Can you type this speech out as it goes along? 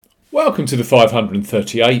Welcome to the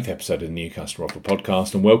 538th episode of the New Customer Offer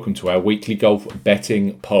Podcast, and welcome to our weekly golf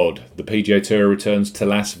betting pod. The PGA Tour returns to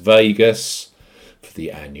Las Vegas for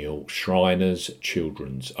the annual Shriners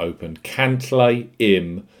Children's Open. Cantlay,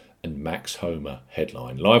 Im and Max Homa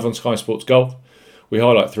headline. Live on Sky Sports Golf, we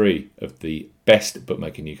highlight three of the best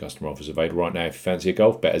bookmaking new customer offers available right now. If you fancy a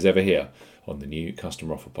golf bet, as ever here on the New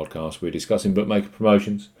Customer Offer Podcast, we're discussing bookmaker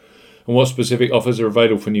promotions and what specific offers are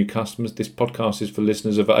available for new customers. This podcast is for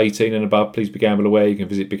listeners over 18 and above. Please be gamble aware. You can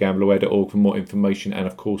visit begambleaware.org for more information, and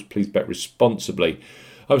of course, please bet responsibly.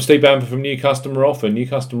 I'm Steve Bamber from New Customer Offer,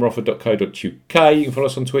 newcustomeroffer.co.uk. You can follow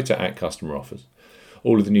us on Twitter at Customer Offers.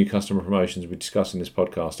 All of the new customer promotions we discuss in this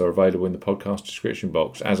podcast are available in the podcast description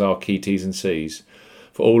box, as are key T's and C's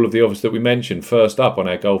for all of the offers that we mentioned. First up on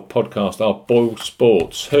our golf podcast are Boyle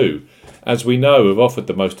Sports, who, as we know, have offered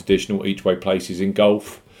the most additional each-way places in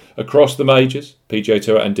golf across the majors, PGA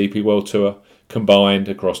Tour and DP World Tour, combined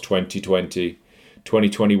across 2020,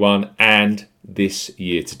 2021 and this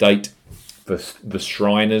year to date. The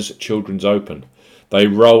Shriners Children's Open, they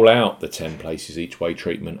roll out the 10 places each way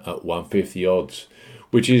treatment at 150 odds,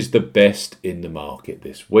 which is the best in the market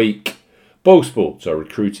this week. Boyle Sports are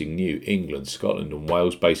recruiting New England, Scotland and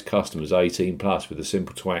Wales based customers 18 plus with a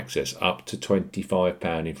simple to access up to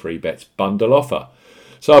 £25 in free bets bundle offer.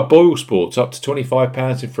 So at Boyle Sports, up to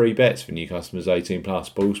 £25 in free bets for new customers 18 plus.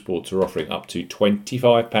 Boyle Sports are offering up to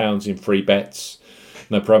 £25 in free bets.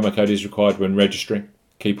 No promo code is required when registering.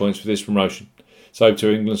 Key points for this promotion: so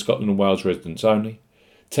to England, Scotland and Wales residents only.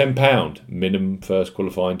 £10 minimum first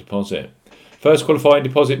qualifying deposit. First qualifying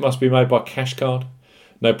deposit must be made by cash card.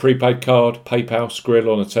 No prepaid card, PayPal, Skrill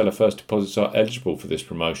or Nutella first deposits are eligible for this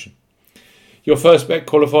promotion. Your first bet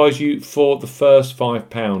qualifies you for the first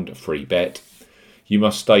 £5 free bet. You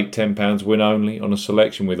must stake £10 win only on a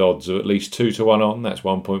selection with odds of at least 2 to 1 on, that's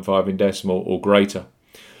 1.5 in decimal or greater.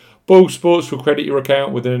 Boyle Sports will credit your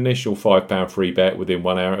account with an initial £5 free bet within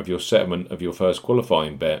 1 hour of your settlement of your first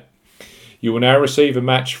qualifying bet. You will now receive a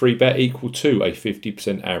match free bet equal to a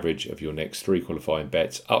 50% average of your next 3 qualifying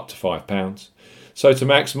bets up to £5. So to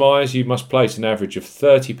maximise, you must place an average of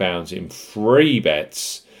 £30 in free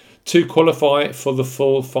bets to qualify for the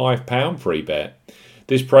full £5 free bet.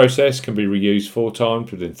 This process can be reused 4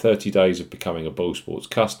 times within 30 days of becoming a Boyle Sports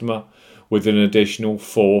customer, with an additional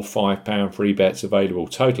 4 £5 free bets available,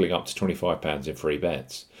 totalling up to £25 in free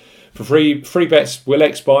bets. For free bets will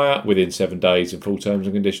expire within 7 days and full terms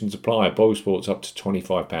and conditions apply. Boyle Sports up to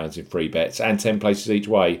 £25 in free bets and 10 places each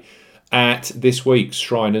way at this week's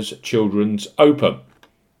Shriners Children's Open.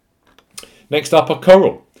 Next up are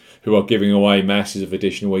Coral, who are giving away masses of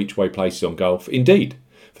additional each way places on golf. Indeed,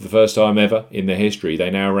 for the first time ever in their history, they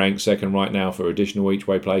now rank second right now for additional each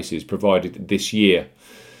way places provided this year.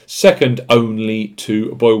 Second only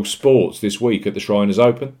to Boyle Sports this week at the Shriners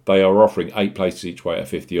Open. They are offering 8 places each way at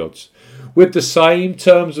 50 odds, with the same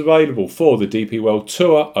terms available for the DP World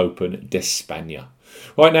Tour Open d'Espagne.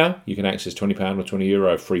 Right now, you can access £20 or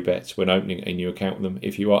 €20 free bets when opening a new account with them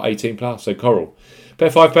if you are 18 plus. So Coral,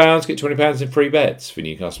 bet £5, get £20 in free bets. For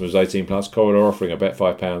new customers 18 plus, Coral are offering a bet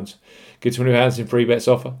 £5, get £20 in free bets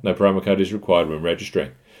offer. No promo code is required when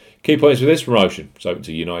registering. Key points for this promotion: it's open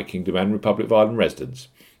to United Kingdom and Republic of Ireland residents.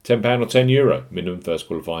 £10 or €10 minimum first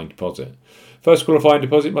qualifying deposit. First qualifying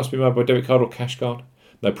deposit must be made by debit card or cash card.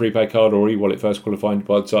 No prepaid card or e-wallet first qualifying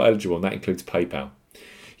deposits are eligible, and that includes PayPal.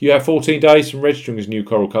 You have 14 days from registering as a new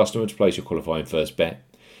Coral customer to place your qualifying first bet.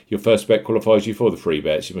 Your first bet qualifies you for the free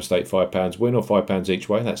bets. You must stake £5 win or £5 each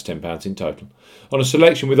way, that's £10 in total, on a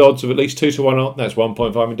selection with odds of at least 2 to 1 on, that's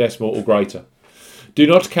 1.5 in decimal or greater. Do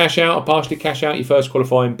not cash out or partially cash out your first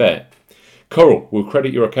qualifying bet. Coral will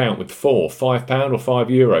credit your account with 4 £5 or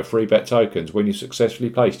 €5 free bet tokens when you successfully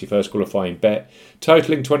placed your first qualifying bet,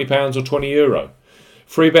 totaling £20 or €20.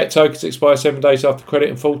 Free bet tokens expire 7 days after credit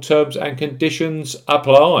and full terms and conditions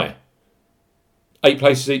apply. 8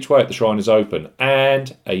 places each way at the Shriners Open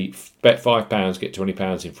and a bet £5, get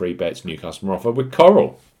 £20 in free bets new customer offer with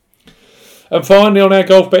Coral. And finally on our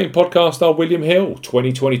golf betting podcast are William Hill.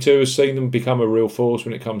 2022 has seen them become a real force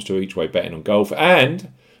when it comes to each way betting on golf,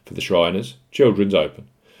 and for the Shriners Children's Open,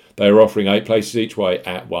 they are offering 8 places each way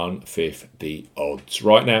at 150 odds.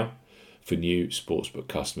 Right now, for new sportsbook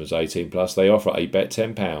customers 18 plus, they offer a bet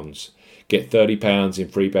 £10, get £30 in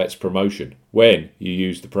free bets promotion when you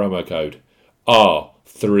use the promo code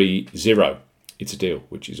R30. It's a deal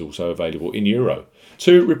which is also available in euro.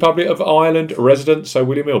 To Republic of Ireland residents, so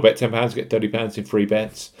William Hill, bet £10, get £30 in free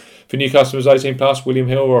bets. For new customers 18 plus, William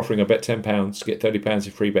Hill are offering a bet £10, get £30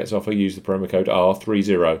 in free bets offer. Use the promo code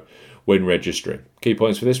R30 when registering. Key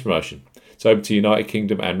points for this promotion: it's open to United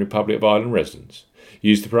Kingdom and Republic of Ireland residents.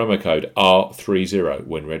 Use the promo code R30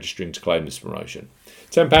 when registering to claim this promotion.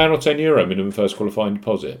 £10 or €10 minimum first qualifying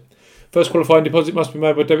deposit. First qualifying deposit must be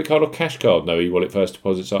made by debit card or cash card. No e-wallet first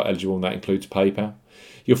deposits are eligible, and that includes PayPal.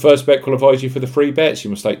 Your first bet qualifies you for the free bets. You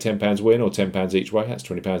must stake £10 win or £10 each way. That's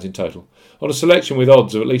 £20 in total. On a selection with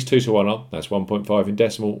odds of at least 2 to 1 on, that's 1.5 in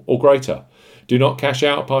decimal or greater. Do not cash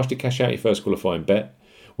out or partially cash out your first qualifying bet.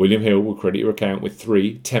 William Hill will credit your account with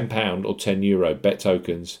 3 £10 or €10 bet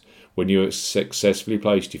tokens when you have successfully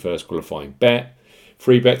placed your first qualifying bet.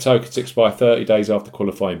 Free bet tokens expire 30 days after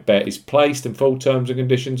qualifying bet is placed and full terms and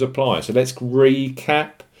conditions apply. So let's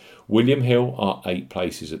recap. William Hill are 8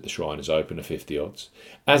 places at the Shriners Open at 50 odds,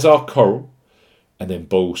 as are Coral and then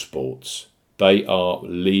Ball Sports. They are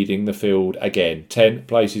leading the field again, 10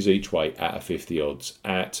 places each way at a 50 odds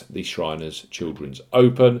at the Shriners Children's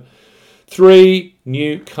Open. 3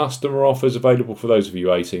 new customer offers available for those of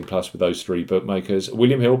you 18 plus with those 3 bookmakers.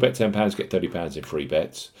 William Hill, bet £10, get £30 in free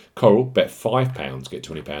bets. Coral, bet £5, get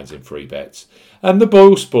 £20 in free bets. And the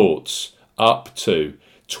Ball Sports, up to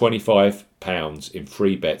 £25 in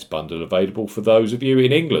free bets bundle available for those of you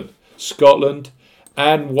in England, Scotland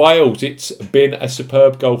and Wales. It's been a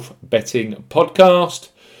superb golf betting podcast.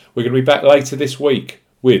 We're going to be back later this week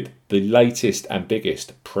with the latest and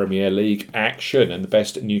biggest Premier League action and the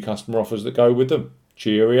best new customer offers that go with them.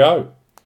 Cheerio.